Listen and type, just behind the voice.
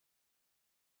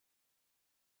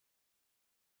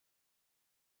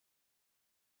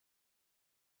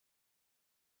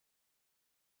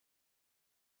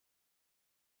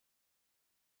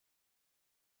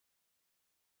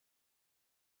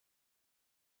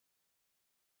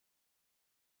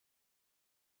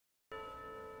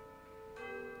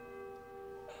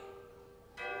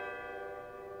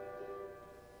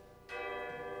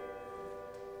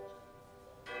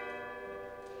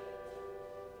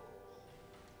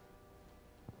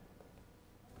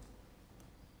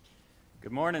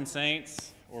Good morning,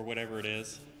 saints, or whatever it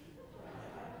is.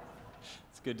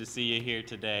 It's good to see you here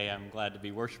today. I'm glad to be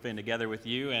worshiping together with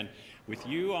you and with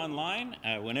you online.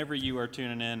 Whenever you are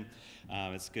tuning in,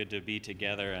 it's good to be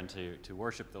together and to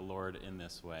worship the Lord in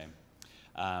this way.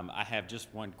 I have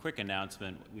just one quick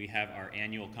announcement. We have our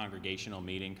annual congregational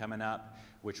meeting coming up,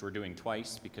 which we're doing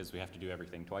twice because we have to do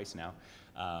everything twice now.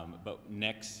 But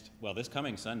this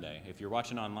coming Sunday, if you're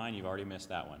watching online, you've already missed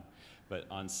that one. But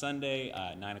on Sunday,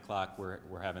 9 o'clock,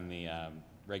 we're having the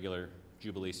regular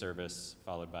Jubilee service,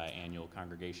 followed by annual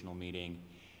congregational meeting.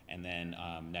 And then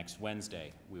next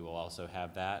Wednesday, we will also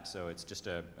have that. So it's just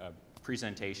a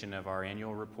presentation of our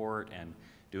annual report and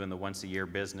doing the once-a-year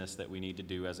business that we need to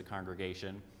do as a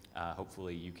congregation.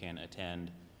 Hopefully you can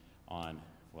attend none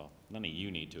of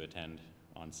you need to attend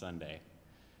on Sunday,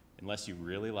 unless you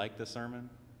really like the sermon.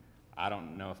 I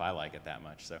don't know if I like it that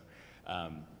much, so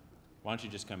why don't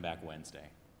you just come back Wednesday?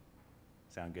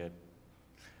 Sound good?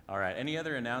 All right, any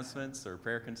other announcements or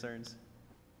prayer concerns?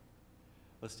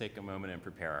 Let's take a moment and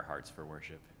prepare our hearts for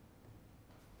worship.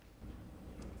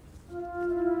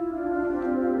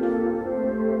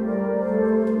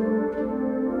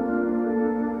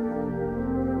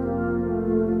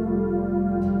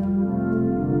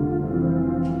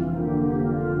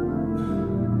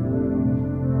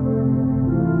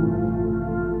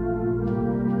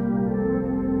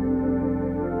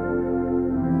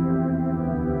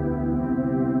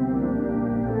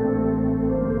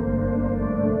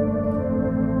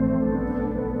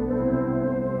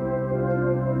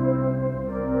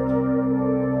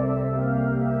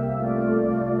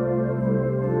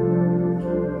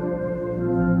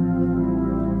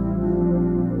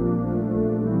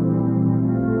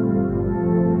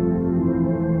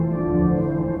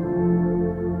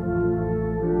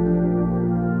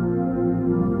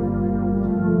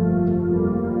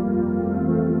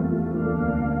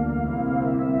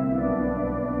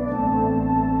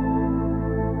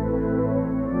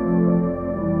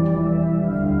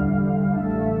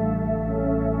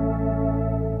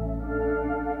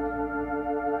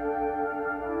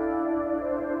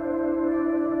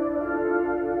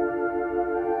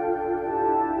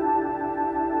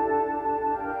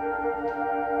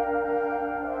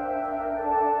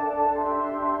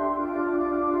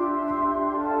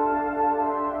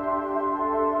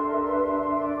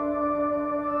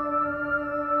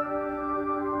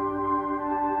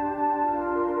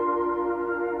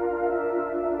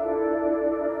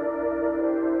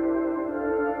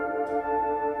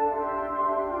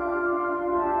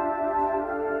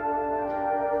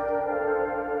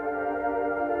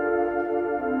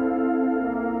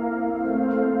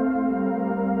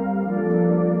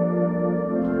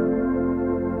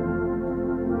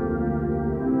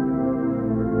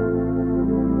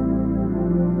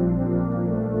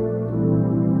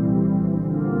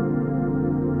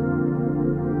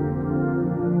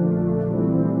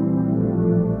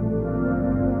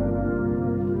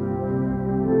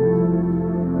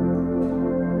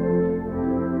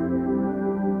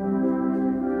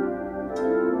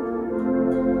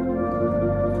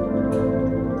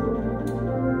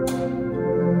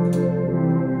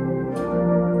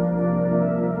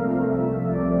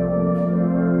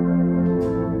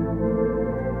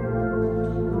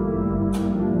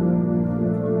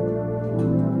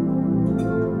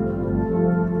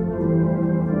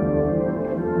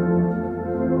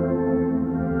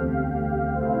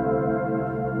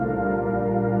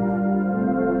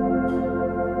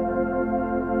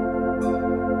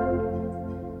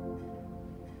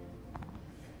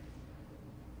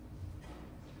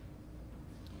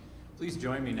 Please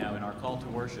join me now in our call to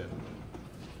worship.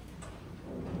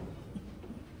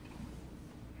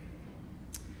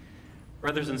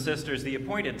 Brothers and sisters, the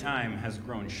appointed time has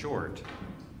grown short.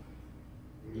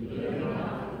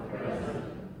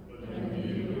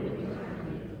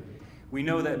 We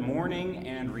know that mourning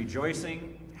and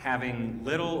rejoicing, having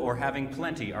little or having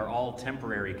plenty, are all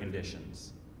temporary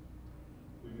conditions.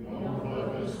 We won't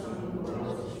focus on the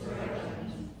world's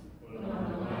distractions, but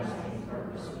on the lasting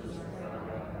purposes of our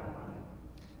God.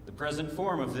 The present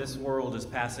form of this world is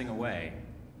passing away.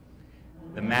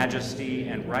 The majesty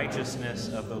and righteousness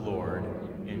of the Lord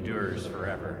endures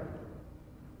forever.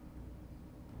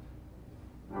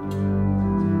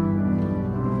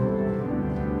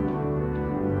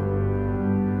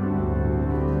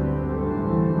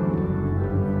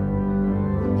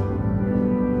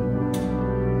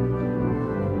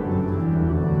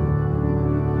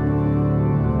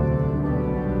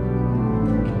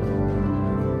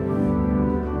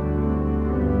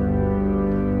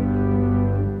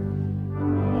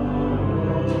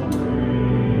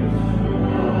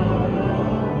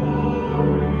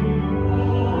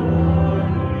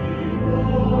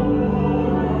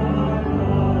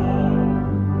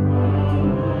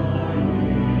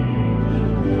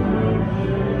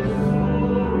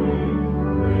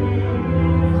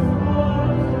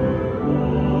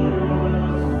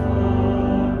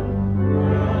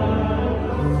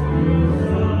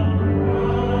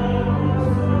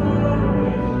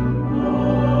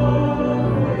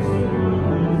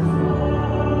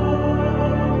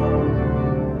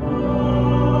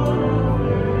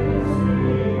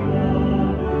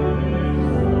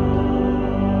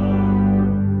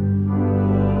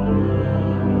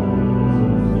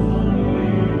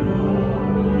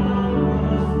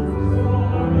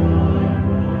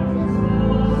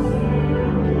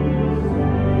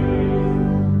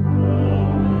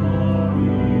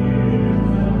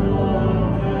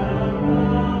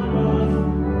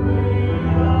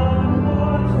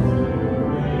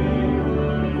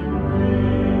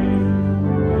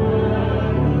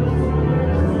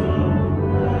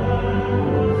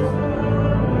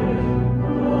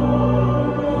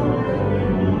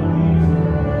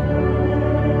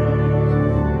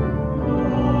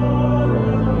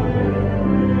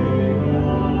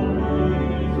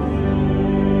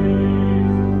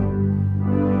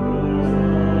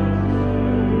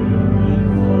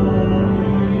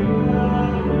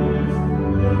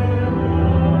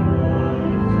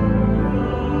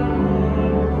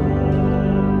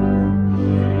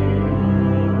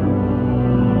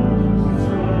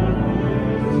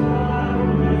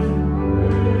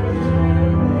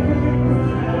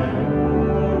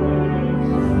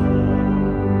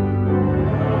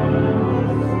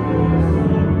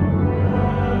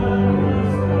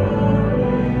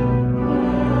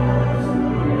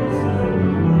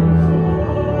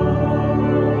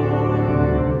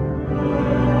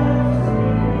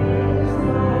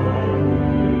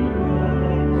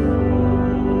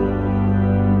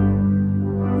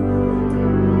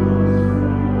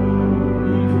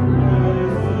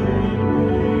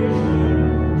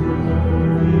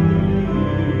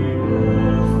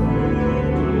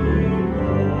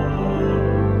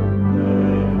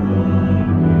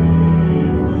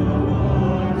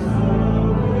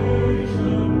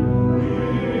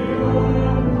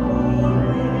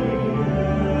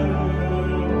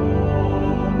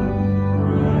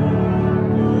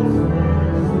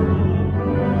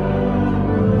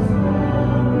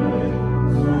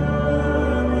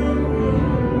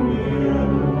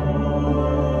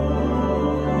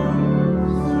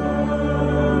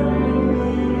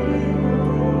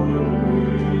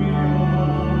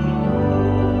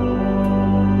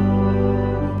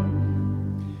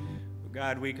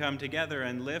 we come together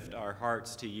and lift our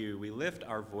hearts to you. We lift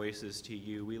our voices to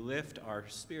you. We lift our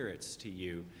spirits to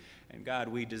you. And God,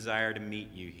 we desire to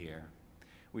meet you here.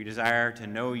 We desire to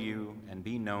know you and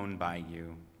be known by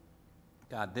you.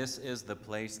 God, this is the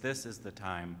place, this is the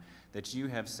time that you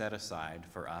have set aside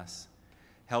for us.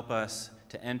 Help us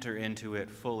to enter into it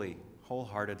fully,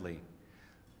 wholeheartedly.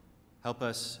 Help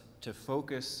us to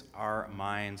focus our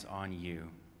minds on you,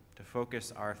 to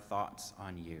focus our thoughts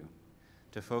on you,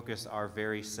 to focus our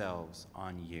very selves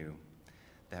on you,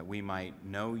 that we might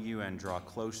know you and draw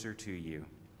closer to you.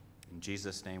 In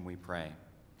Jesus' name we pray.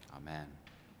 Amen.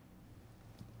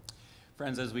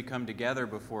 Friends, as we come together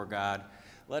before God,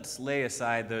 let's lay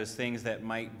aside those things that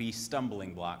might be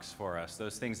stumbling blocks for us,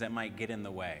 those things that might get in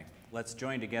the way. Let's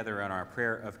join together in our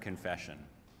prayer of confession.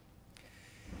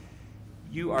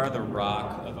 You are the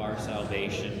rock of our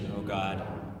salvation, O God.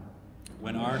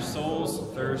 When our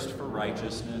souls thirst for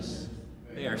righteousness,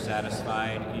 they are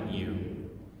satisfied in you.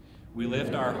 We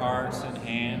lift our hearts and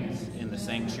hands in the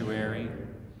sanctuary.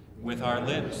 With our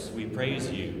lips we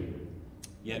praise you.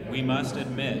 Yet we must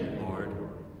admit, Lord,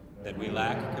 that we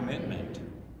lack commitment.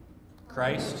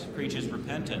 Christ preaches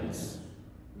repentance.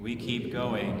 We keep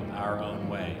going our own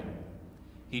way.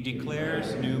 He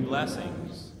declares new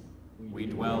blessings. We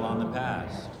dwell on the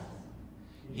past.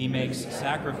 He makes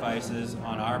sacrifices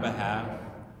on our behalf.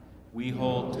 We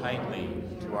hold tightly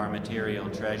to our material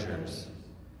treasures.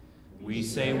 We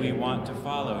say we want to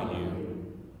follow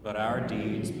you, but our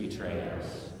deeds betray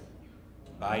us.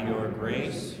 By your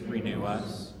grace, renew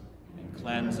us and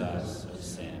cleanse us of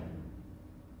sin.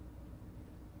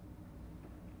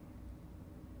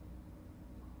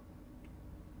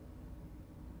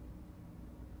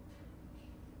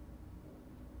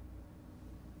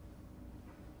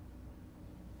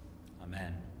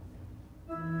 Amen.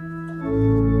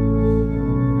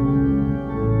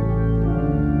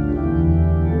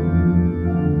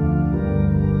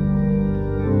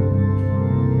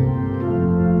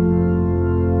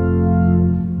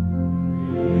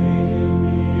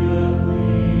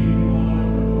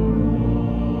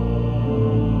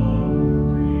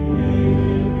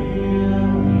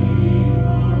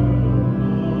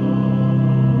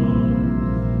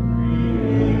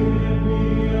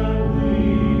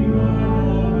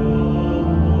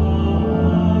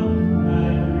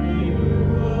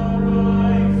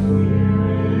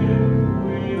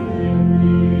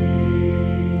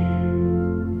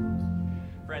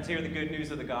 Hear the good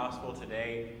news of the gospel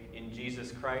today. In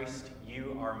Jesus Christ,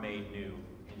 you are made new.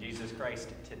 In Jesus Christ,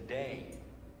 today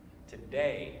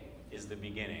is the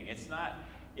beginning. It's not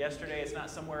yesterday, it's not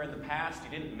somewhere in the past, you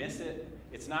didn't miss it.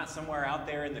 It's not somewhere out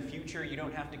there in the future, you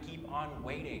don't have to keep on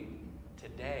waiting.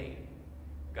 Today,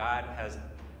 God has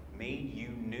made you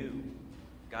new.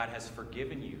 God has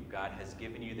forgiven you. God has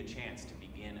given you the chance to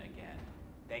begin again.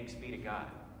 Thanks be to God.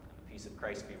 The peace of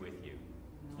Christ be with you.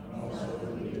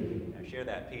 Now share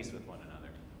that peace with one another.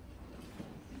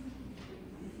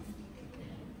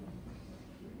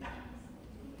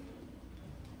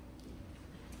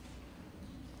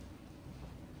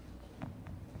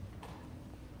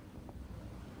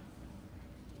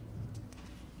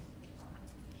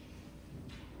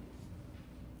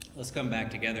 Let's come back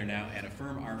together now and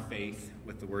affirm our faith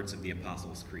with the words of the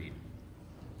Apostles' Creed.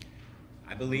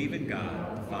 I believe in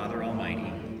God, the Father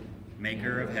Almighty,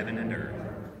 maker of heaven and earth,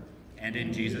 and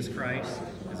in Jesus Christ,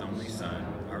 his only Son,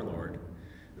 our Lord,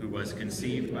 who was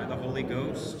conceived by the Holy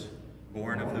Ghost,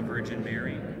 born of the Virgin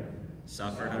Mary,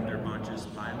 suffered under Pontius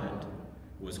Pilate,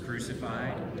 was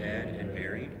crucified, dead, and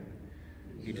buried.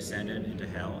 He descended into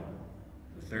hell.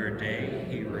 The third day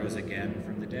he rose again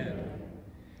from the dead.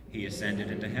 He ascended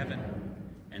into heaven,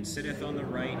 and sitteth on the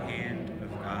right hand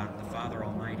of God the Father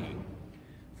Almighty.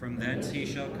 From thence he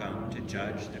shall come to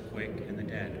judge the quick and the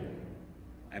dead.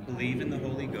 I believe in the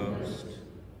Holy Ghost,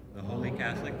 the Holy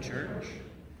Catholic Church,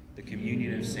 the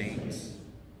communion of saints,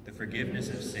 the forgiveness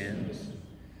of sins,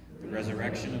 the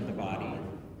resurrection of the body,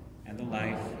 and the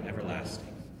life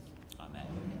everlasting. Amen.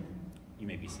 You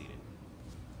may be seated.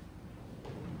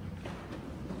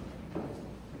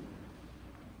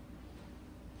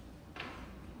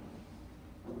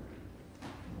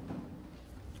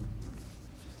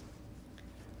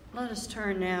 Let us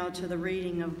turn now to the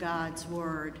reading of God's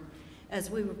Word. As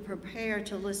we prepare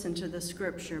to listen to the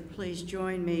Scripture, please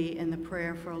join me in the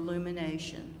prayer for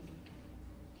illumination.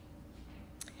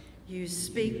 You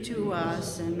speak to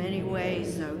us in many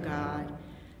ways, O God.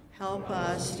 Help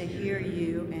us to hear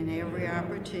you in every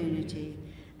opportunity,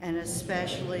 and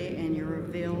especially in your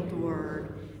revealed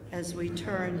Word as we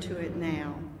turn to it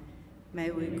now.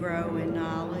 May we grow in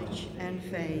knowledge and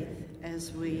faith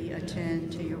as we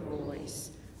attend to your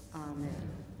voice. Amen.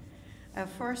 Our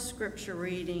first scripture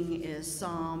reading is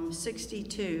Psalm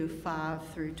 62, 5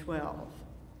 through 12.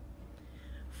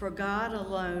 For God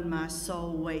alone my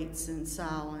soul waits in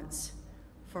silence,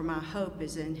 for my hope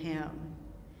is in him.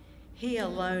 He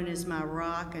alone is my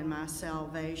rock and my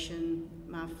salvation,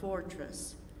 my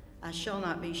fortress. I shall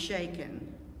not be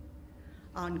shaken.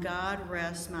 On God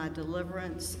rests my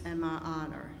deliverance and my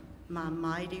honor. My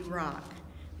mighty rock,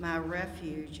 my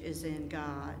refuge is in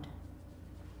God.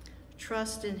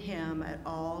 Trust in him at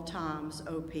all times,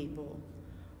 O people.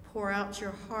 Pour out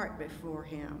your heart before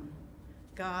him.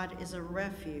 God is a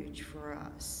refuge for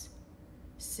us.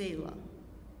 Selah.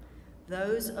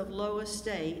 Those of low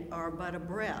estate are but a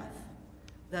breath.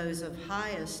 Those of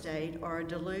high estate are a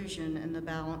delusion, in the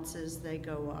balances they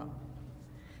go up.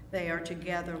 They are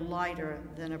together lighter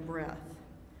than a breath.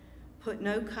 Put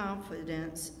no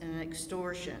confidence in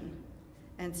extortion,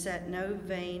 and set no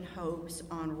vain hopes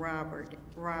on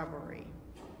robbery.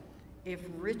 If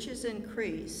riches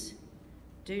increase,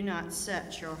 do not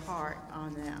set your heart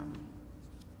on them.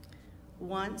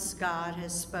 Once God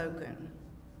has spoken,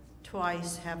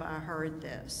 twice have I heard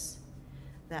this,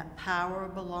 that power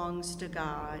belongs to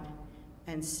God,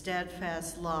 and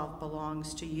steadfast love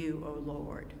belongs to you, O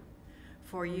Lord.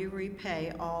 For you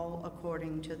repay all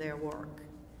according to their work.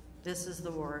 This is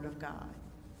the word of God.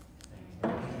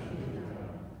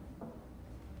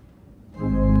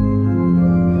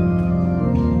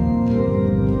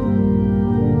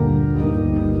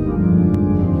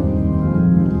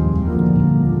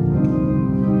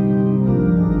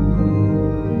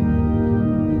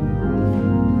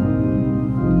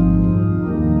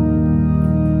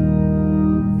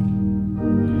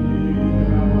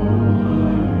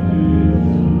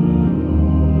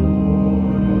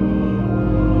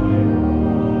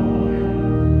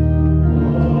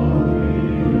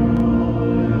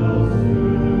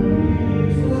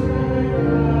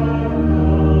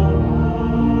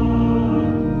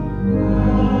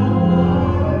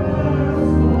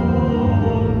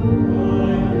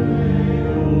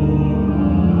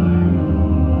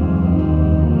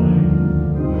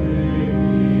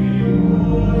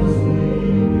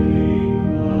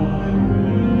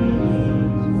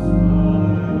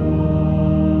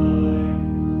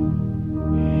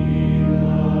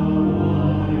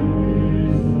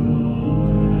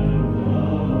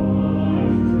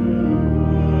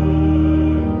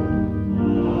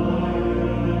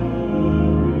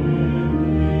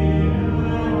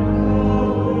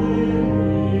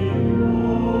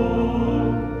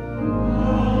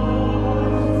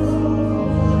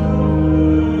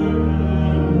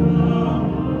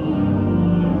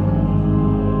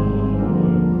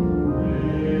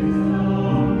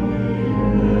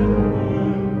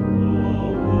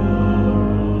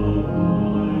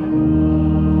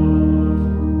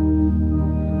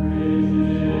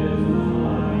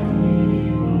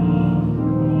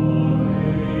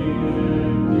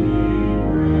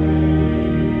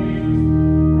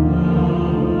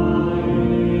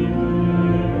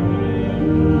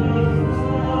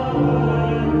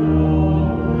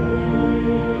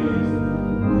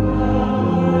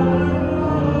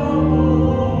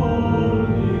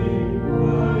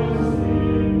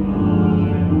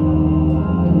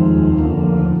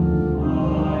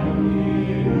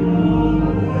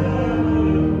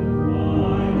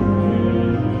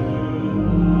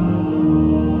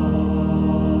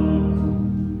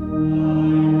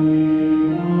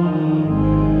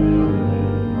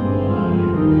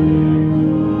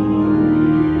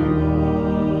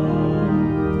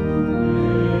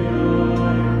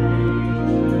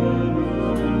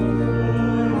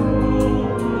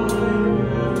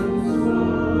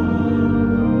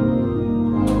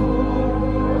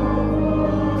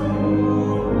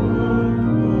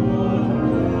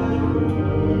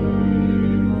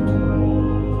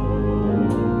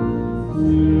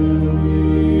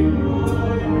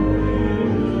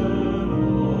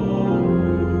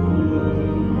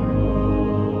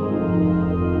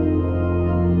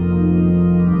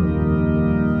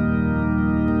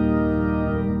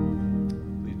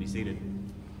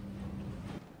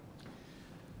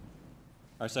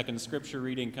 Our second scripture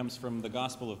reading comes from the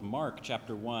Gospel of Mark,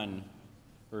 chapter 1,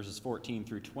 verses 14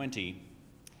 through 20.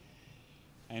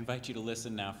 I invite you to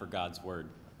listen now for God's word.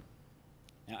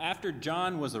 Now, after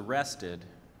John was arrested,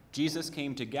 Jesus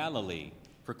came to Galilee,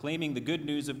 proclaiming the good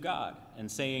news of God and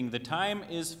saying, "The time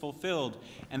is fulfilled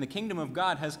and the kingdom of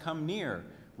God has come near.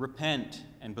 Repent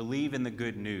and believe in the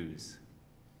good news."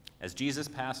 As Jesus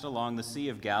passed along the Sea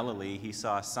of Galilee, he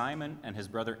saw Simon and his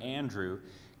brother Andrew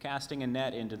casting a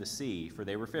net into the sea, for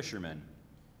they were fishermen.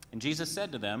 And Jesus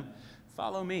said to them,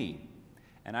 "Follow me,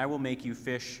 and I will make you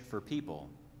fish for people."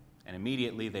 And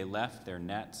immediately they left their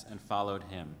nets and followed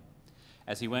him.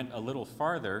 As he went a little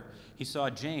farther, he saw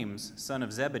James, son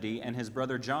of Zebedee, and his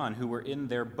brother John, who were in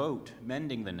their boat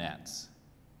mending the nets.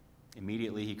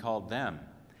 Immediately he called them,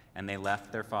 and they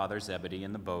left their father Zebedee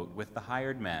in the boat with the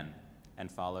hired men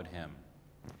and followed him.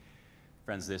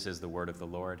 Friends, this is the word of the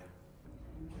Lord.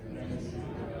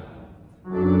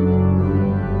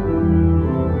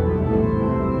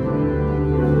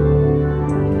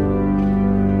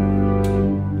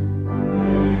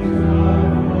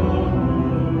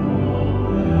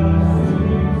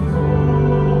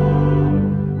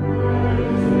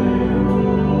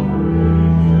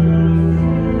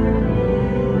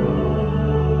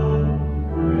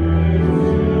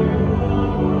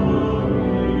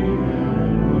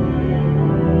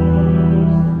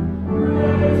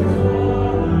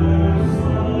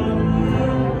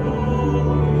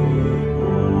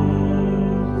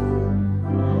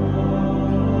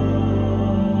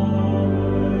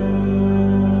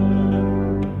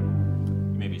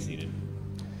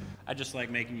 Like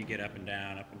making you get up and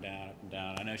down, up and down, up and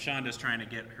down. I know Shonda's trying to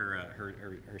get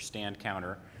her stand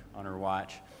counter on her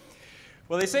watch.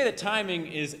 Well, they say that timing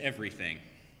is everything.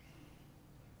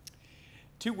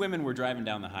 Two women were driving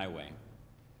down the highway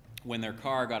when their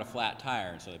car got a flat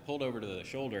tire, so they pulled over to the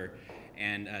shoulder,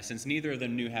 and since neither of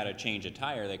them knew how to change a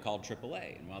tire, they called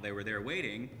AAA. And while they were there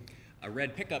waiting, a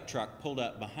red pickup truck pulled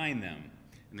up behind them,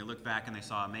 and they looked back and they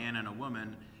saw a man and a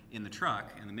woman in the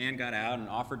truck, and the man got out and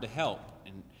offered to help.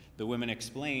 And the women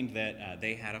explained that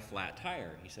they had a flat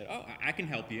tire. He said, "Oh, I can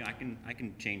help you. I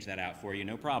can change that out for you,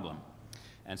 no problem."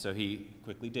 And so he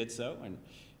quickly did so, and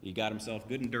he got himself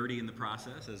good and dirty in the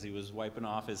process as he was wiping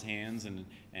off his hands and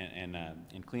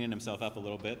cleaning himself up a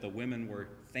little bit. The women were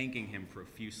thanking him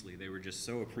profusely. They were just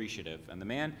so appreciative. And the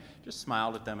man just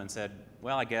smiled at them and said,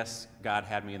 "Well, I guess God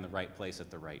had me in the right place at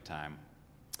the right time."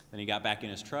 Then he got back in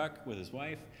his truck with his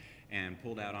wife and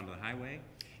pulled out onto the highway.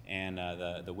 And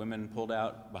the women pulled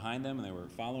out behind them, and they were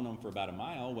following him for about a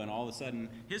mile when all of a sudden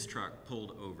his truck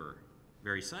pulled over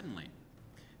very suddenly.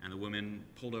 And the women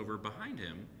pulled over behind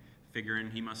him, figuring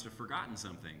he must have forgotten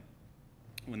something.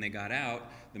 When they got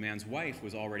out, the man's wife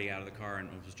was already out of the car and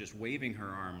was just waving her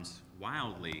arms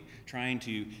wildly, trying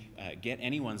to get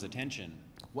anyone's attention.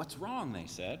 "What's wrong?" they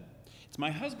said. "It's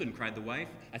my husband," cried the wife.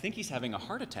 "I think he's having a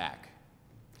heart attack."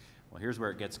 Well, here's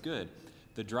where it gets good.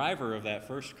 The driver of that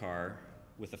first car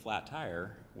with a flat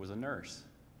tire was a nurse,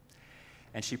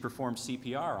 and she performed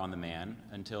CPR on the man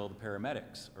until the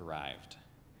paramedics arrived.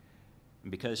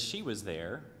 And because she was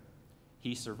there,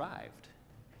 he survived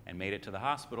and made it to the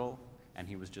hospital, and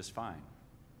he was just fine.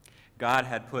 God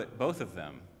had put both of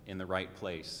them in the right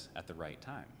place at the right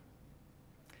time.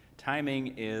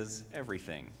 Timing is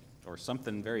everything, or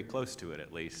something very close to it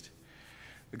at least.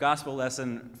 The gospel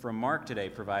lesson from Mark today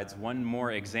provides one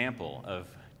more example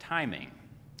of timing.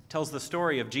 Tells the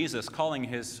story of Jesus calling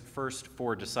his first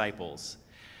four disciples,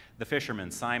 the fishermen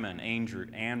Simon,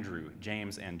 Andrew,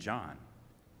 James, and John.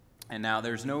 And now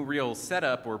there's no real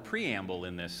setup or preamble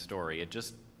in this story. It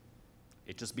just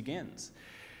begins.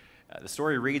 The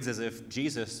story reads as if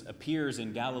Jesus appears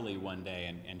in Galilee one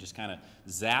day and just kind of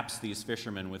zaps these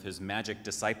fishermen with his magic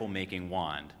disciple-making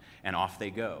wand, and off they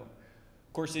go.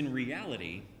 Of course, in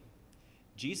reality,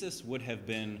 Jesus would have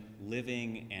been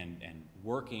living and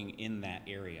working in that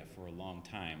area for a long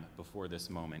time before this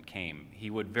moment came. He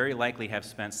would very likely have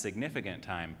spent significant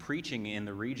time preaching in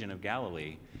the region of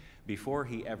Galilee before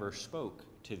he ever spoke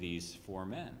to these four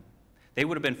men. They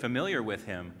would have been familiar with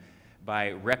him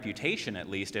by reputation, at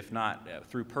least, if not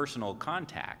through personal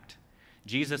contact.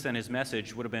 Jesus and his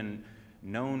message would have been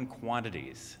known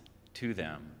quantities to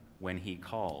them when he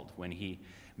called, when he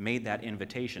made that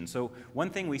invitation. So one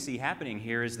thing we see happening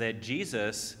here is that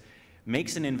Jesus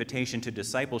makes an invitation to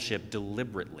discipleship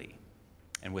deliberately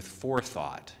and with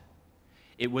forethought.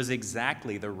 It was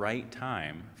exactly the right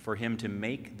time for him to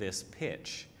make this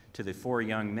pitch to the four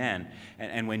young men.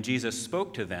 And when Jesus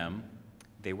spoke to them,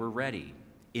 they were ready.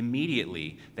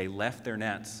 Immediately, they left their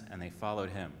nets and they followed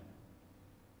him.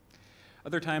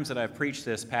 Other times that I've preached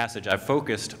this passage, I've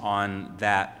focused on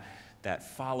that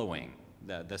following,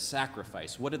 the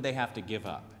sacrifice. What did they have to give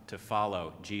up to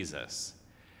follow Jesus?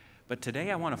 But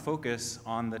today I want to focus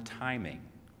on the timing.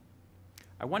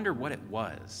 I wonder what it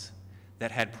was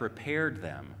that had prepared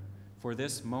them for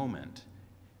this moment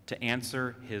to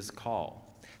answer his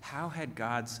call. How had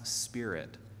God's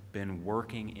Spirit been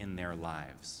working in their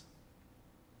lives?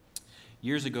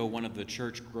 Years ago, one of the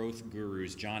church growth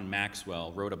gurus, John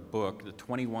Maxwell, wrote a book, The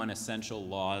 21 Essential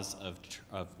Laws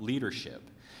of Leadership,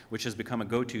 which has become a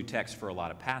go-to text for a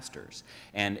lot of pastors.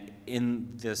 And in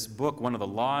this book, one of the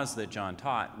laws that John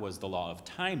taught was the law of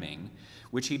timing,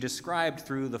 which he described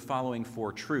through the following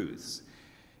 4 truths.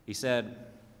 He said,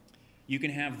 you can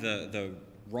have the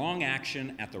wrong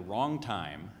action at the wrong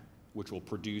time, which will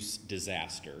produce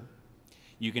disaster.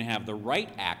 You can have the right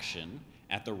action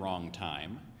at the wrong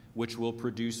time, which will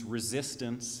produce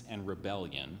resistance and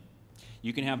rebellion.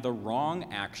 You can have the wrong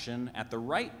action at the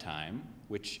right time,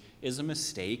 which is a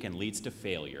mistake and leads to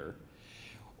failure.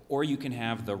 Or you can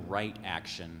have the right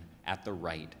action at the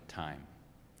right time.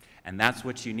 And that's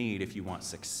what you need if you want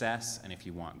success and if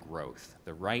you want growth.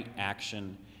 The right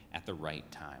action at the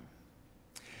right time.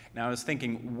 Now I was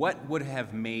thinking, what would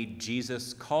have made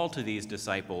Jesus call to these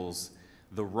disciples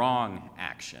the wrong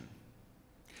action?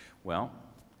 Well,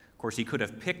 of course, he could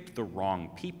have picked the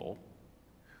wrong people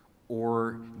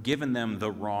or given them the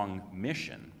wrong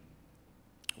mission.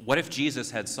 What if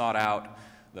Jesus had sought out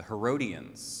the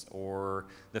Herodians or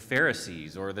the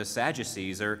Pharisees or the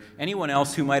Sadducees or anyone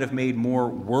else who might have made more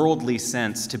worldly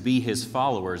sense to be his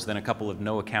followers than a couple of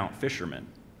no-account fishermen?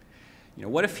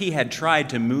 What if he had tried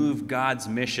to move God's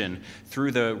mission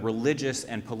through the religious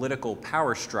and political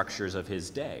power structures of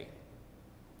his day?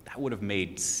 That would have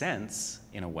made sense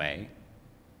in a way.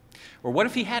 Or what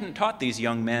if he hadn't taught these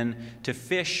young men to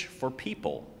fish for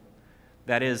people?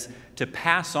 That is, to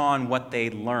pass on what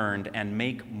they learned and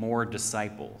make more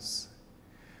disciples.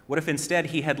 What if instead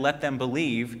he had let them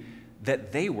believe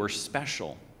that they were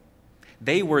special?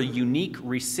 They were unique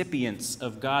recipients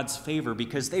of God's favor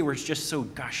because they were just so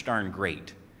gosh darn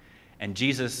great. And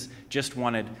Jesus just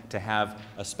wanted to have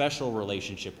a special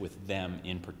relationship with them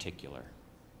in particular.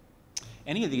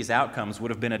 Any of these outcomes would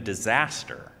have been a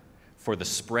disaster for the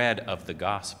spread of the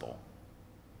gospel.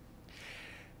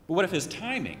 But what if his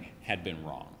timing had been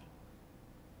wrong?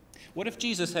 What if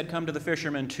Jesus had come to the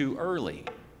fishermen too early,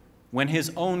 when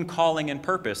his own calling and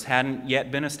purpose hadn't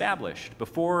yet been established,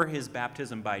 before his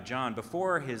baptism by John,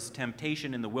 before his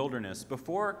temptation in the wilderness,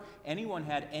 before anyone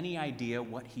had any idea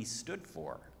what he stood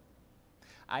for?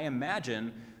 I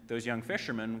imagine those young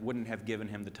fishermen wouldn't have given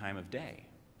him the time of day.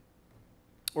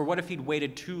 Or what if he'd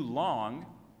waited too long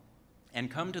and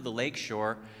come to the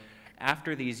lakeshore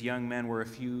after these young men were a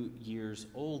few years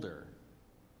older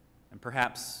and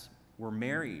perhaps were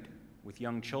married with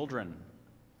young children,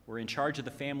 were in charge of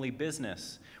the family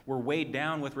business, were weighed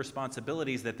down with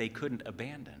responsibilities that they couldn't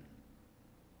abandon?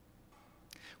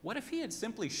 What if he had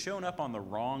simply shown up on the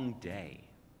wrong day,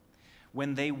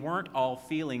 when they weren't all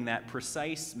feeling that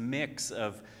precise mix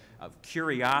of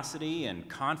curiosity and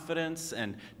confidence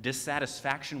and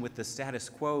dissatisfaction with the status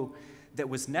quo that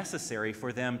was necessary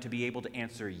for them to be able to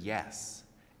answer yes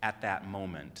at that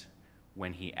moment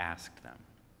when he asked them?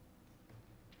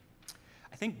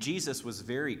 I think Jesus was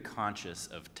very conscious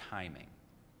of timing.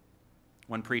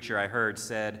 One preacher I heard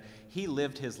said he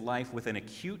lived his life with an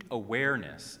acute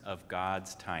awareness of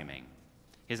God's timing.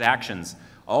 His actions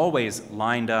always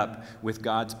lined up with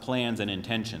God's plans and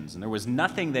intentions, and there was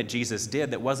nothing that Jesus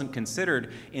did that wasn't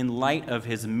considered in light of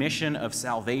his mission of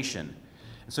salvation.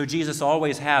 And so Jesus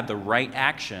always had the right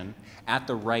action at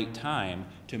the right time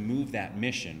to move that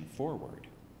mission forward.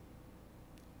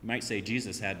 You might say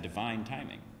Jesus had divine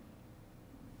timing.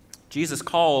 Jesus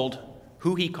called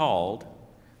who he called,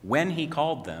 when he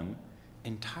called them,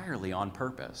 entirely on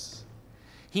purpose.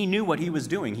 He knew what he was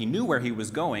doing. He knew where he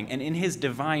was going. And in his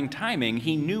divine timing,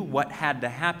 he knew what had to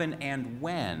happen and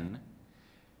when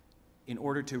in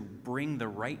order to bring the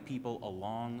right people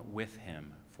along with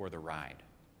him for the ride.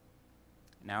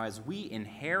 Now, as we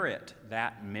inherit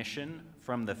that mission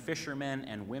from the fishermen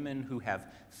and women who have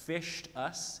fished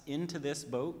us into this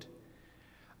boat,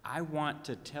 I want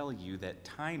to tell you that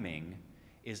timing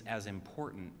is as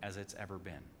important as it's ever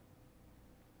been.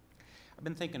 I've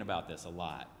been thinking about this a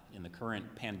lot in the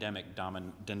current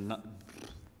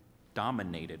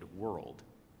pandemic-dominated world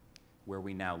where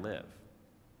we now live.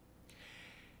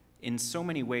 In so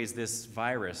many ways, this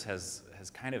virus has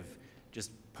kind of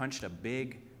just punched a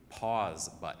big pause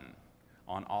button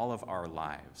on all of our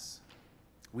lives.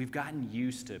 We've gotten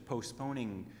used to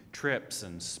postponing trips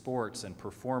and sports and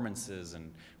performances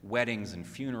and weddings and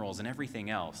funerals and everything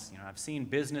else. I've seen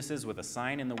businesses with a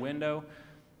sign in the window,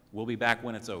 "We'll be back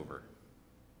when it's over."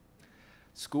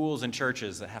 Schools and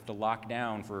churches that have to lock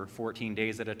down for 14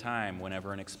 days at a time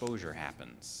whenever an exposure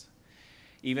happens.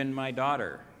 Even my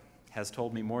daughter has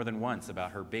told me more than once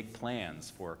about her big plans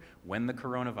for when the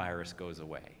coronavirus goes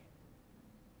away.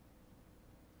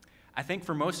 I think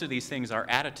for most of these things, our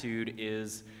attitude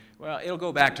is, well, it'll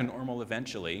go back to normal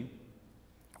eventually,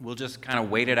 we'll just kind of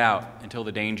wait it out until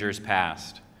the danger is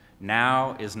past.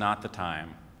 Now is not the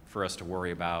time for us to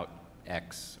worry about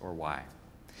X or Y.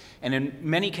 And in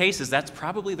many cases, that's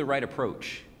probably the right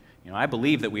approach. I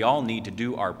believe that we all need to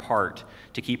do our part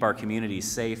to keep our communities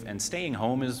safe, and staying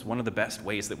home is one of the best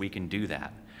ways that we can do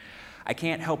that. I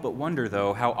can't help but wonder,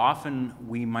 though, how often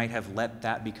we might have let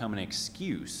that become an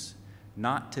excuse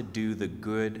not to do the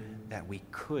good that we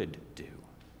could do.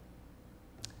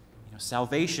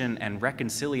 Salvation and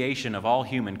reconciliation of all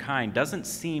humankind doesn't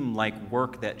seem like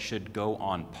work that should go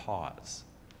on pause.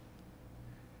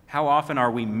 How often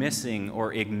are we missing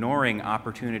or ignoring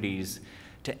opportunities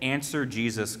to answer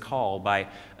Jesus' call by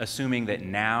assuming that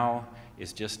now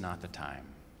is just not the time?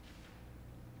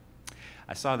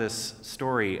 I saw this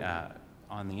story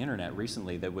on the internet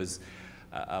recently that was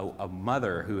a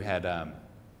mother who had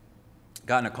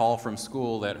gotten a call from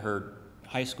school that her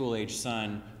high school-age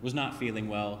son was not feeling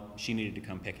well. She needed to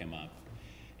come pick him up.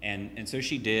 And so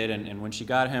she did, and when she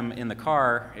got him in the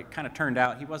car, it kind of turned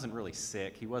out he wasn't really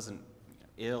sick. He wasn't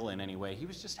ill in any way. He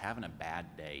was just having a bad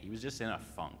day. He was just in a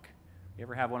funk. You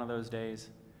ever have one of those days?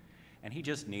 And he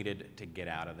just needed to get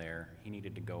out of there. He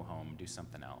needed to go home, do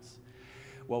something else.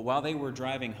 Well, while they were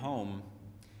driving home,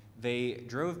 they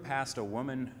drove past a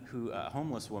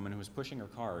homeless woman who was pushing her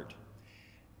cart,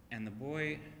 and the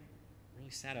boy really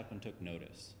sat up and took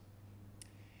notice.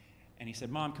 And he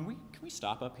said, "Mom, can we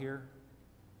stop up here?"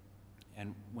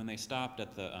 And when they stopped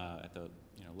at the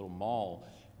little mall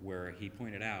where he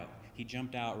pointed out, he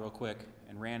jumped out real quick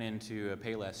and ran into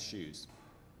Payless shoes.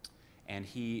 And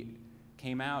he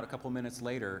came out a couple minutes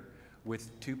later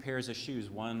with two pairs of shoes,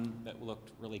 one that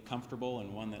looked really comfortable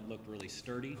and one that looked really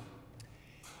sturdy.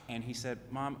 And he said,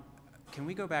 "Mom, can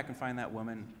we go back and find that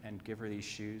woman and give her these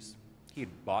shoes?" He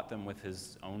had bought them with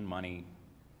his own money.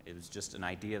 It was just an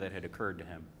idea that had occurred to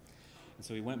him. And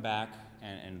so he went back,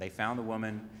 and they found the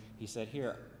woman. He said,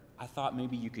 "Here, I thought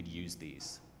maybe you could use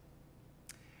these."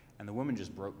 And the woman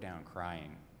just broke down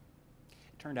crying.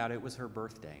 It turned out it was her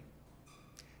birthday,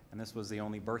 and this was the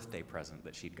only birthday present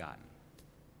that she'd gotten.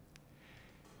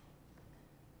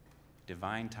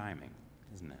 Divine timing,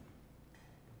 isn't it?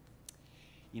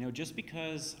 Just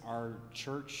because our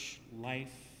church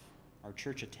life, our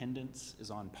church attendance is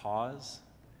on pause,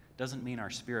 doesn't mean our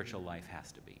spiritual life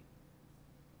has to be.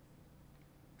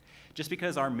 Just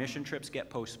because our mission trips get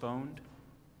postponed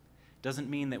doesn't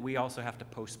mean that we also have to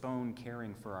postpone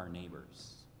caring for our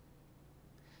neighbors.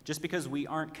 Just because we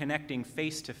aren't connecting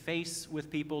face-to-face with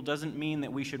people doesn't mean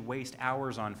that we should waste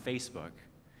hours on Facebook,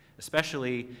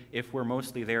 especially if we're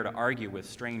mostly there to argue with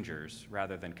strangers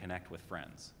rather than connect with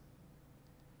friends.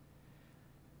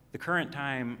 The current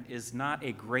time is not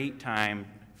a great time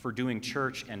for doing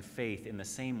church and faith in the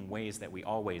same ways that we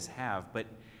always have, but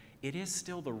it is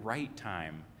still the right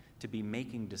time to be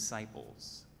making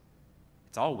disciples.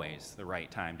 It's always the right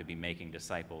time to be making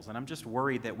disciples, and I'm just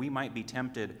worried that we might be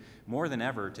tempted more than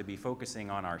ever to be focusing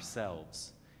on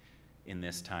ourselves in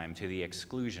this time to the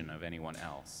exclusion of anyone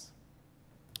else.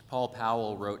 Paul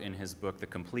Powell wrote in his book, The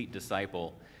Complete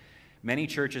Disciple, "Many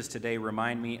churches today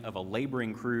remind me of a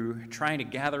laboring crew trying to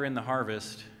gather in the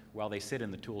harvest while they sit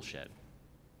in the tool shed.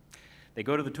 They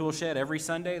go to the tool shed every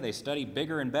Sunday, they study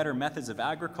bigger and better methods of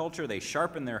agriculture, they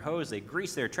sharpen their hoes, they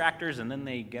grease their tractors, and then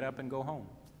they get up and go home.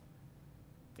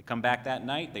 They come back that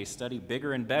night, they study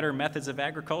bigger and better methods of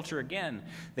agriculture again.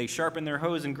 They sharpen their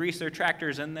hoes and grease their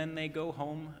tractors, and then they go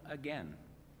home again.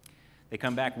 They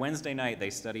come back Wednesday night, they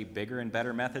study bigger and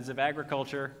better methods of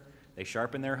agriculture, they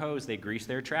sharpen their hoes, they grease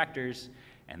their tractors,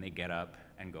 and they get up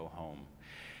and go home.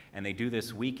 And they do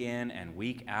this week in and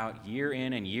week out, year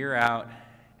in and year out,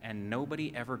 and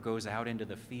nobody ever goes out into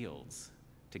the fields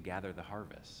to gather the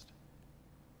harvest."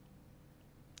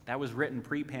 That was written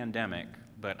pre-pandemic,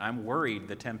 but I'm worried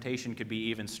the temptation could be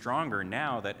even stronger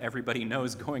now that everybody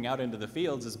knows going out into the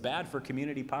fields is bad for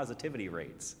community positivity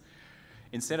rates.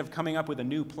 Instead of coming up with a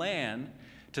new plan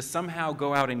to somehow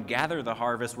go out and gather the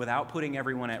harvest without putting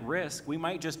everyone at risk, we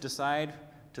might just decide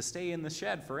to stay in the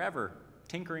shed forever,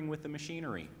 tinkering with the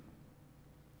machinery.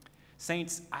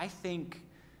 Saints, I think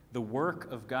the work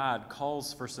of God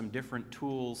calls for some different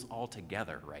tools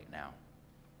altogether right now.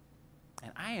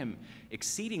 And I am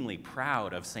exceedingly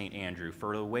proud of St. Andrew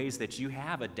for the ways that you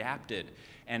have adapted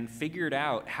and figured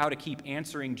out how to keep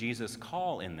answering Jesus'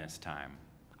 call in this time.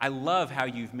 I love how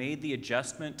you've made the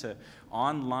adjustment to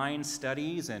online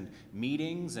studies and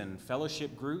meetings and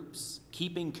fellowship groups,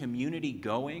 keeping community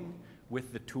going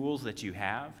with the tools that you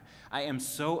have. I am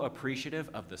so appreciative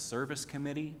of the service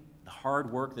committee, the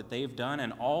hard work that they've done,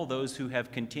 and all those who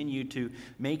have continued to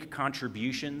make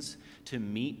contributions to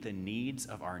meet the needs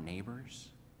of our neighbors.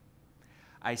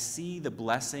 I see the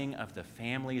blessing of the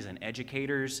families and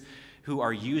educators who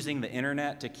are using the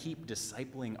internet to keep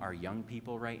discipling our young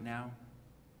people right now.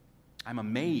 I'm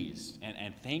amazed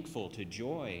and thankful to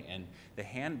Joy and the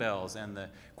handbells and the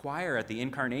choir at the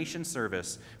incarnation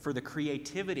service for the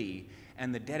creativity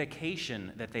and the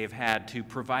dedication that they've had to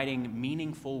providing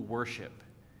meaningful worship,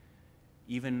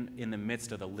 even in the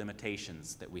midst of the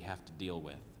limitations that we have to deal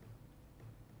with.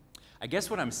 I guess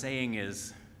what I'm saying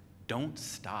is, don't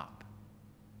stop.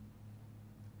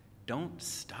 Don't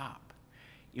stop.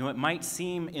 You know, it might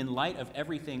seem, in light of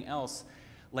everything else,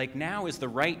 like now is the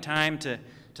right time to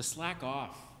slack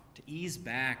off, to ease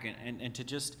back, and to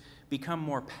just become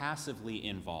more passively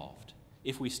involved,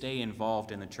 if we stay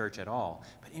involved in the church at all.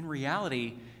 But in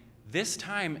reality, this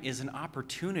time is an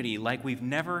opportunity like we've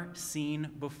never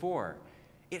seen before.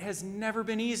 It has never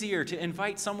been easier to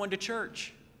invite someone to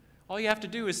church. All you have to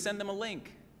do is send them a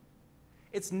link.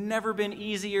 It's never been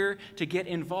easier to get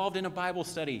involved in a Bible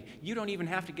study. You don't even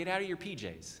have to get out of your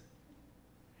PJs.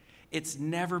 It's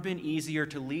never been easier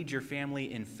to lead your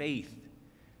family in faith.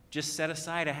 Just set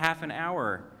aside a half an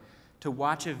hour to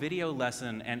watch a video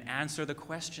lesson and answer the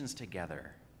questions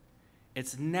together.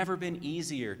 It's never been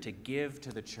easier to give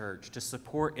to the church, to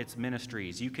support its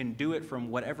ministries. You can do it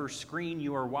from whatever screen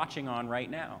you are watching on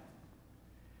right now.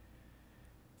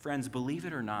 Friends, believe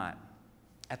it or not,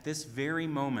 at this very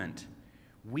moment,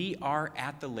 we are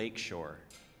at the lakeshore,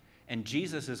 and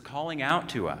Jesus is calling out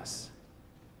to us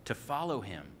to follow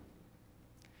him.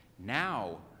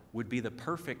 Now would be the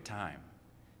perfect time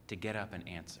to get up and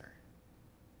answer.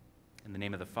 In the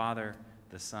name of the Father,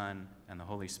 the Son, and the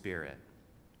Holy Spirit.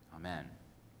 Amen.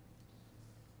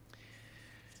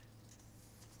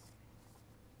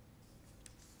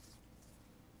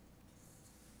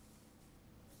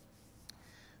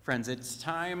 Friends, it's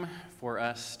time for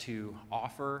us to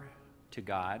offer to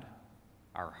God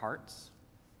our hearts,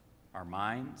 our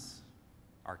minds,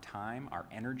 our time, our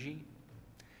energy.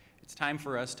 It's time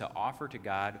for us to offer to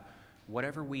God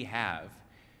whatever we have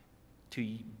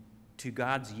to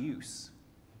God's use,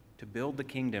 to build the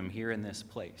kingdom here in this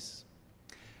place.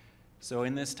 So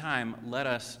in this time, let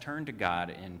us turn to God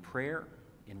in prayer,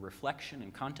 in reflection,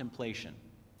 and contemplation.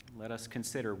 Let us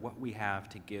consider what we have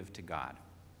to give to God.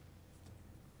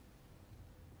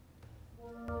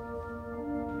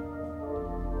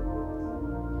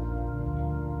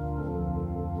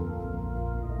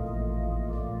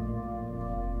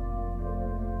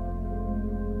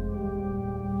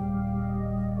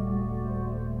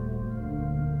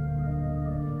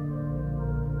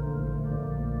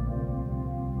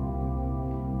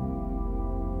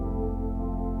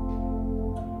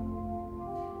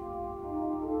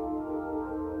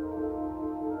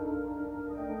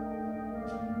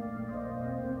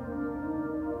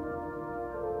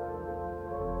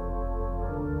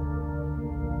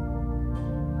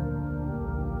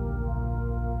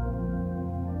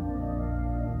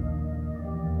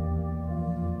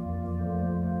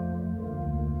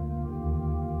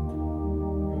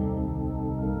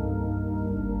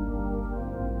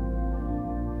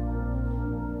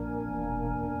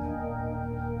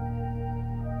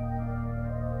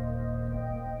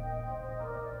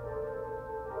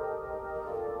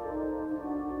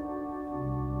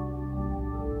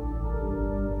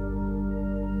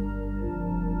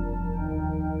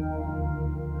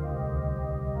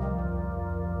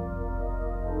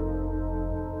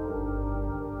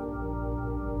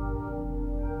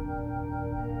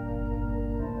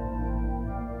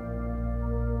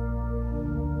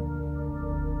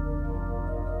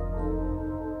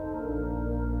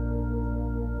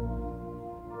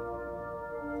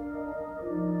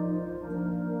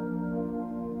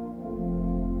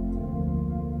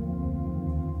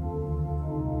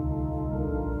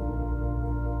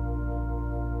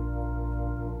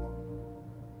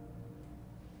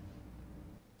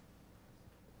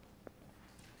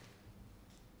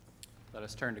 Let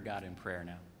us turn to God in prayer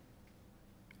now.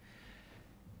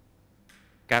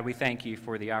 God, we thank you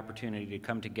for the opportunity to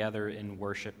come together in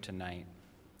worship tonight.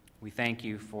 We thank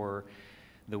you for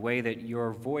the way that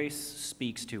your voice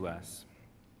speaks to us.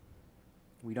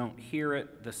 We don't hear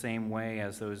it the same way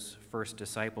as those first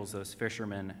disciples, those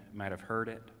fishermen, might have heard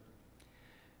it,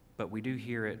 but we do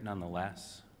hear it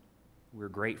nonetheless. We're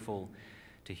grateful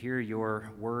to hear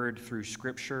your word through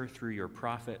Scripture, through your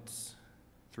prophets,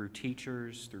 through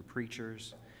teachers, through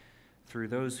preachers, through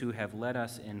those who have led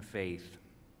us in faith.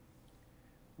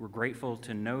 We're grateful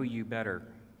to know you better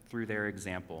through their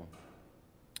example.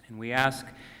 And we ask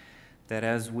that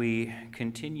as we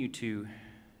continue to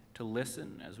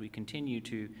listen, as we continue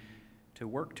to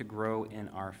work to grow in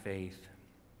our faith,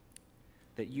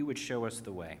 that you would show us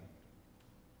the way.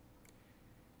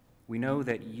 We know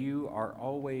that you are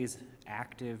always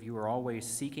active. You are always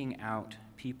seeking out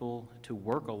people to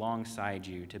work alongside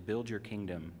you to build your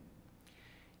kingdom.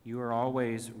 You are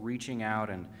always reaching out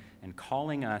and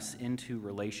calling us into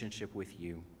relationship with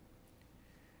you.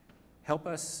 Help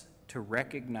us to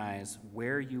recognize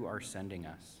where you are sending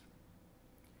us.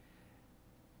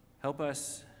 Help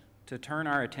us to turn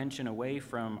our attention away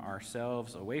from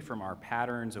ourselves, away from our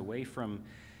patterns, away from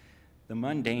the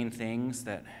mundane things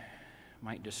that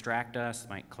might distract us,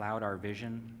 might cloud our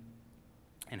vision,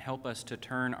 and help us to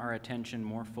turn our attention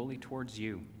more fully towards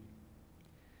you.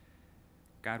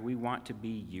 God, we want to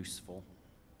be useful.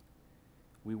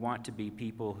 We want to be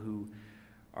people who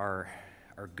are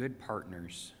good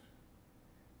partners.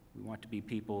 We want to be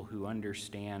people who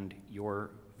understand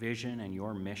your vision and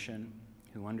your mission,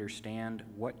 who understand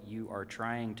what you are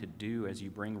trying to do as you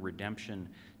bring redemption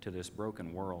to this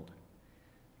broken world,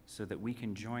 so that we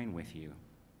can join with you.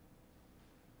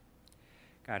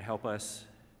 God, help us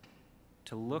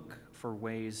to look for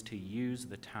ways to use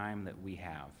the time that we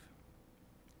have.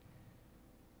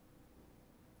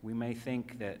 We may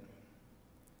think that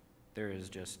there is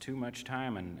just too much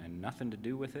time and nothing to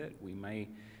do with it. We may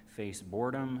face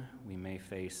boredom. We may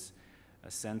face a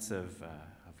sense of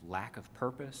lack of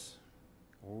purpose.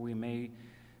 Or we may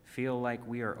feel like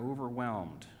we are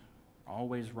overwhelmed,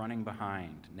 always running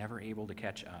behind, never able to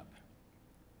catch up.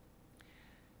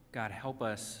 God, help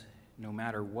us, no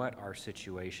matter what our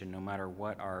situation, no matter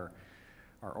what our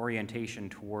orientation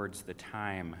towards the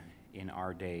time in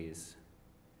our days,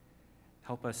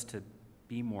 help us to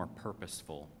be more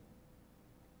purposeful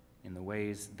in the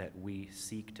ways that we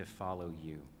seek to follow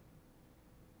you.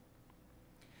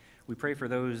 We pray for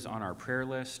those on our prayer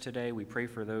list today. We pray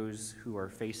for those who are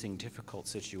facing difficult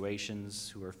situations,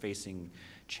 who are facing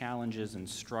challenges and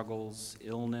struggles,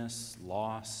 illness,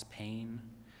 loss, pain.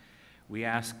 We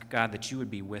ask, God, that you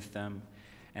would be with them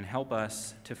and help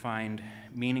us to find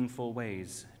meaningful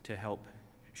ways to help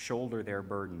shoulder their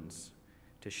burdens,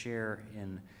 to share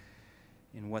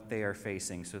in what they are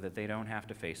facing so that they don't have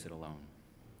to face it alone.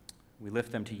 We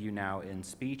lift them to you now in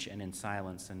speech and in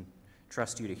silence and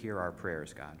trust you to hear our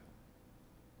prayers, God.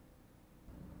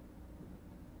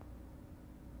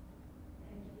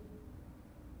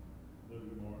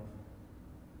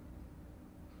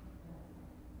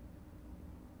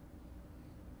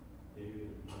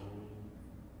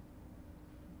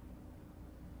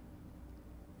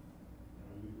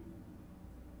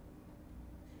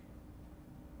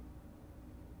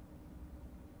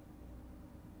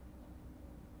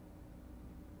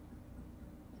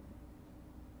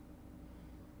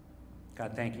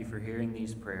 God, thank you for hearing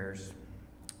these prayers.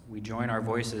 We join our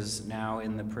voices now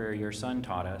in the prayer your Son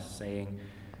taught us, saying,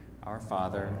 Our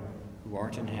Father, who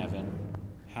art in heaven,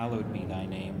 hallowed be thy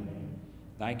name.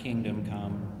 Thy kingdom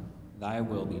come, thy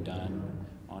will be done,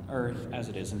 on earth as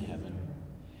it is in heaven.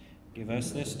 Give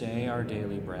us this day our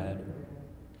daily bread,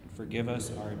 and forgive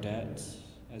us our debts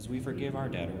as we forgive our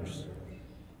debtors.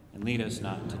 And lead us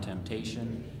not into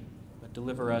temptation, but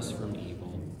deliver us from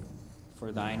evil.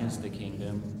 For thine is the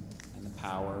kingdom, and the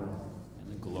power,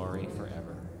 and the glory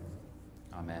forever.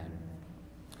 Amen.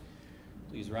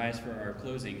 Please rise for our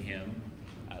closing hymn.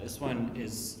 This one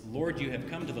is, Lord, You Have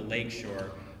Come to the Lake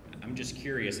Shore. I'm just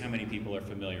curious how many people are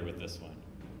familiar with this one.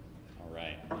 All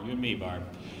right, you and me, Barb.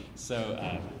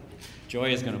 So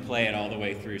Joy is going to play it all the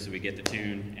way through so we get the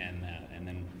tune, and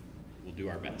then we'll do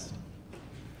our best.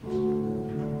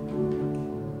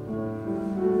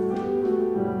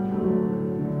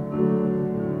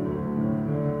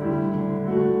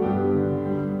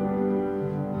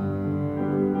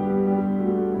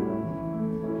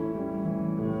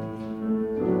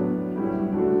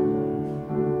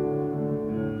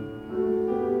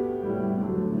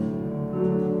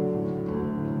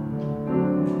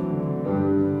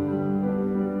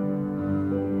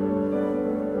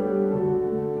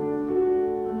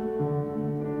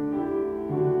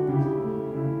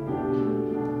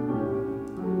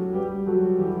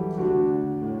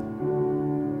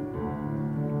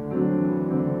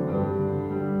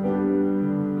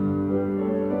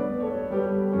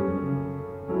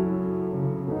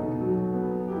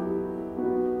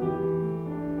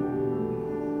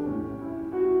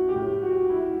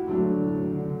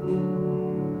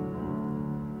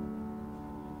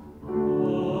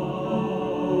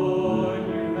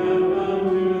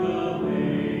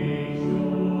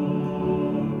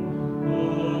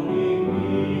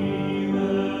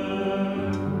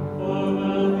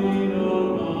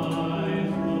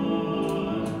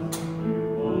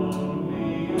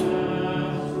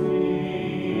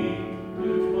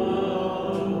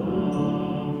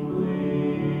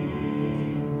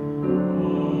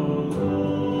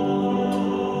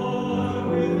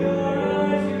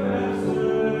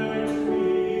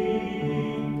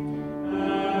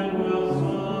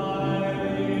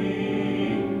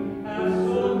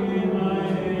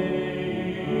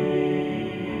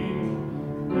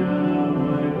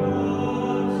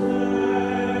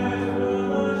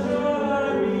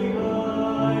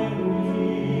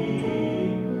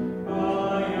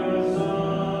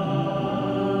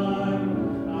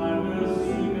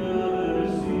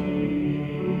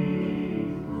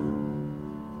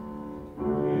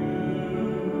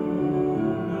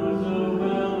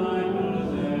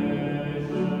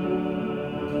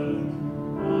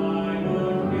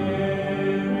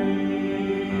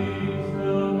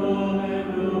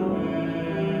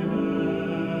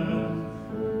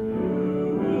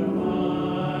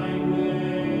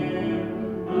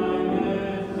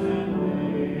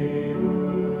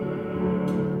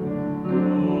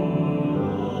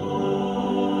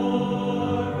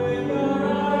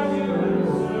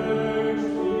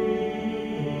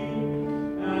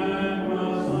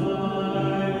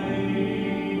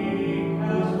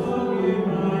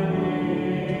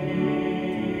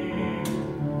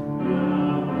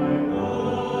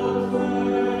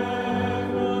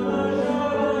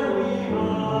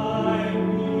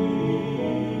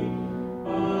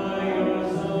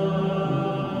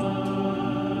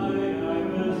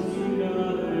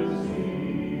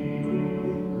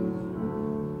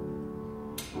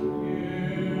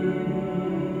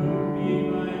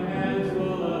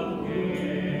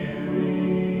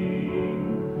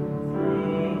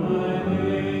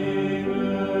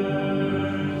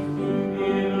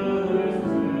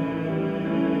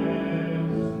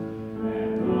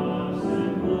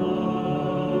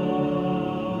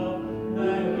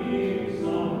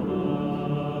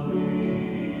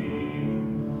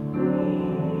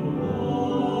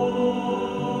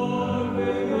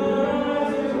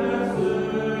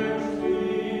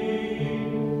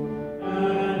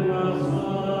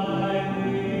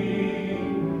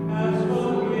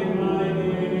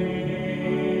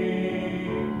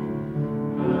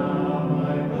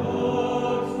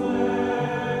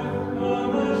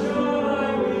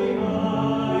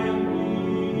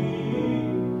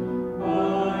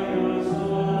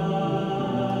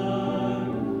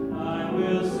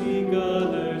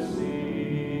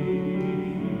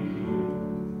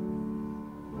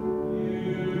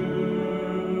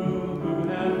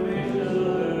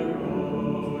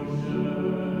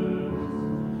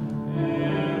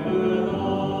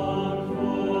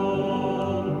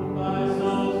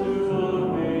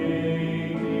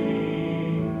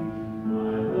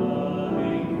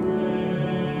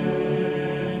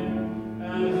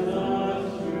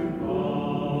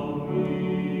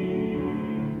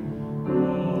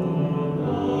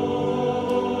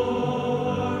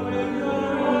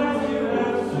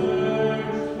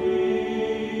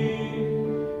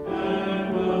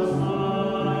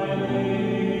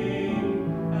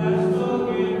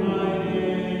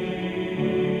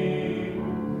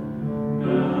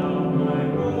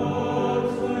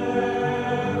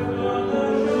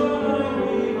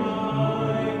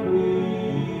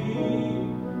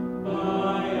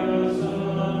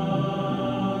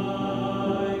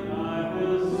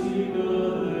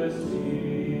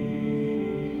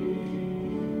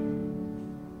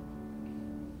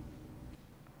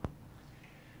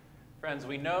 friends,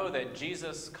 we know that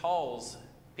Jesus calls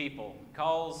people. He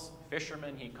calls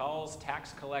fishermen, he calls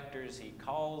tax collectors, he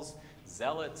calls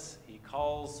zealots, he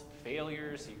calls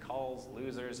failures, he calls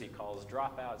losers, he calls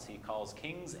dropouts, he calls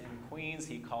kings and queens,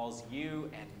 he calls you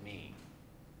and me.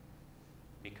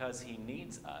 Because he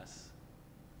needs us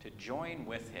to join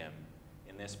with him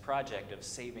in this project of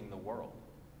saving the world.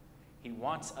 He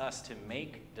wants us to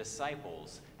make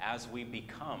disciples as we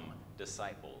become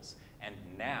disciples. And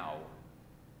now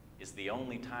is the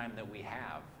only time that we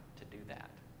have to do that.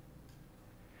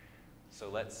 So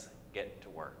let's get to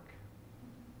work.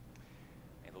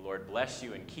 May the Lord bless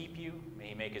you and keep you. May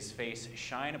he make his face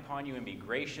shine upon you and be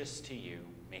gracious to you.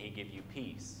 May he give you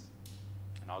peace.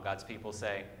 And all God's people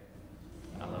say,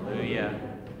 Hallelujah.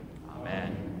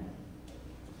 Amen.